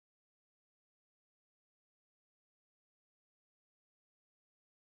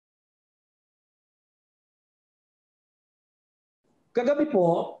Kagabi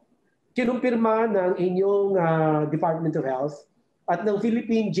po, kinumpirma ng inyong Department of Health at ng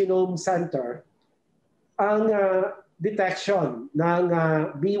Philippine Genome Center ang detection ng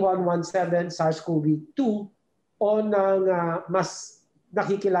B117 SARS-CoV-2 o ng mas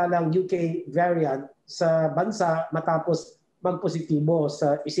nakikilalang UK variant sa bansa matapos magpositibo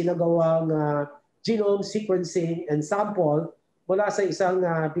sa isinagawang genome sequencing and sample mula sa isang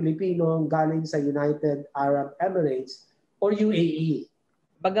Pilipinong galing sa United Arab Emirates o UAE.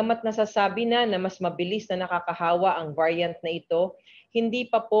 Bagamat nasasabi na mas mabilis na nakakahawa ang variant na ito, hindi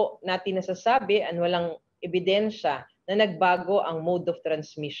pa po natin nasasabi at walang ebidensya na nagbago ang mode of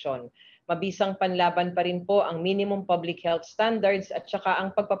transmission. Mabisang panlaban pa rin po ang minimum public health standards at saka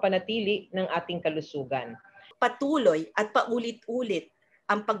ang pagpapanatili ng ating kalusugan. Patuloy at paulit-ulit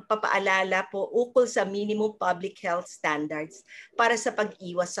ang pagpapaalala po ukol sa minimum public health standards para sa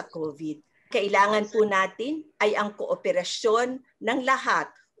pag-iwas sa COVID. Kailangan po natin ay ang kooperasyon ng lahat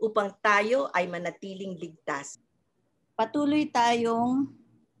upang tayo ay manatiling ligtas. Patuloy tayong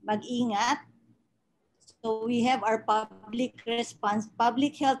mag-ingat. So we have our public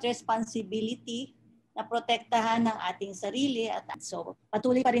health responsibility na protektahan ng ating sarili. At so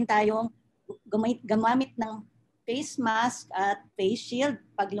patuloy pa rin tayong gumamit ng face mask at face shield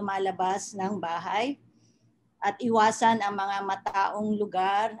pag lumalabas ng bahay. At iwasan ang mga mataong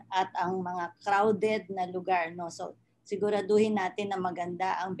lugar at ang mga crowded na lugar. No? So siguraduhin natin na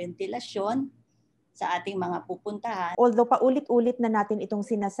maganda ang ventilasyon sa ating mga pupuntahan. Although paulit-ulit na natin itong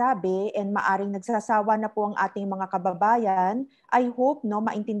sinasabi and maaring nagsasawa na po ang ating mga kababayan, I hope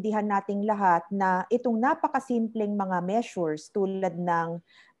maintindihan nating lahat na itong napakasimpleng mga measures tulad ng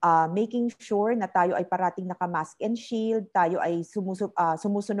making sure na tayo ay parating naka-mask and shield, tayo ay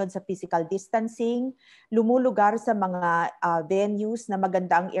sumusunod sa physical distancing, lumulugar sa mga venues na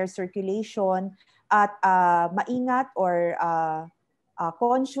maganda ang air circulation, at maingat or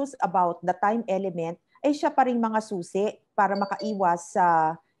conscious about the time element, ay siya pa rin mga susi para makaiwas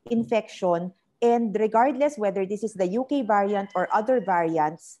sa infection. And regardless whether this is the UK variant or other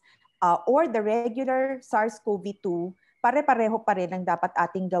variants or the regular SARS-CoV-2, pare-pareho pa rin ang dapat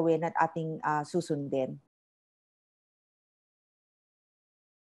ating gawin at ating susundin.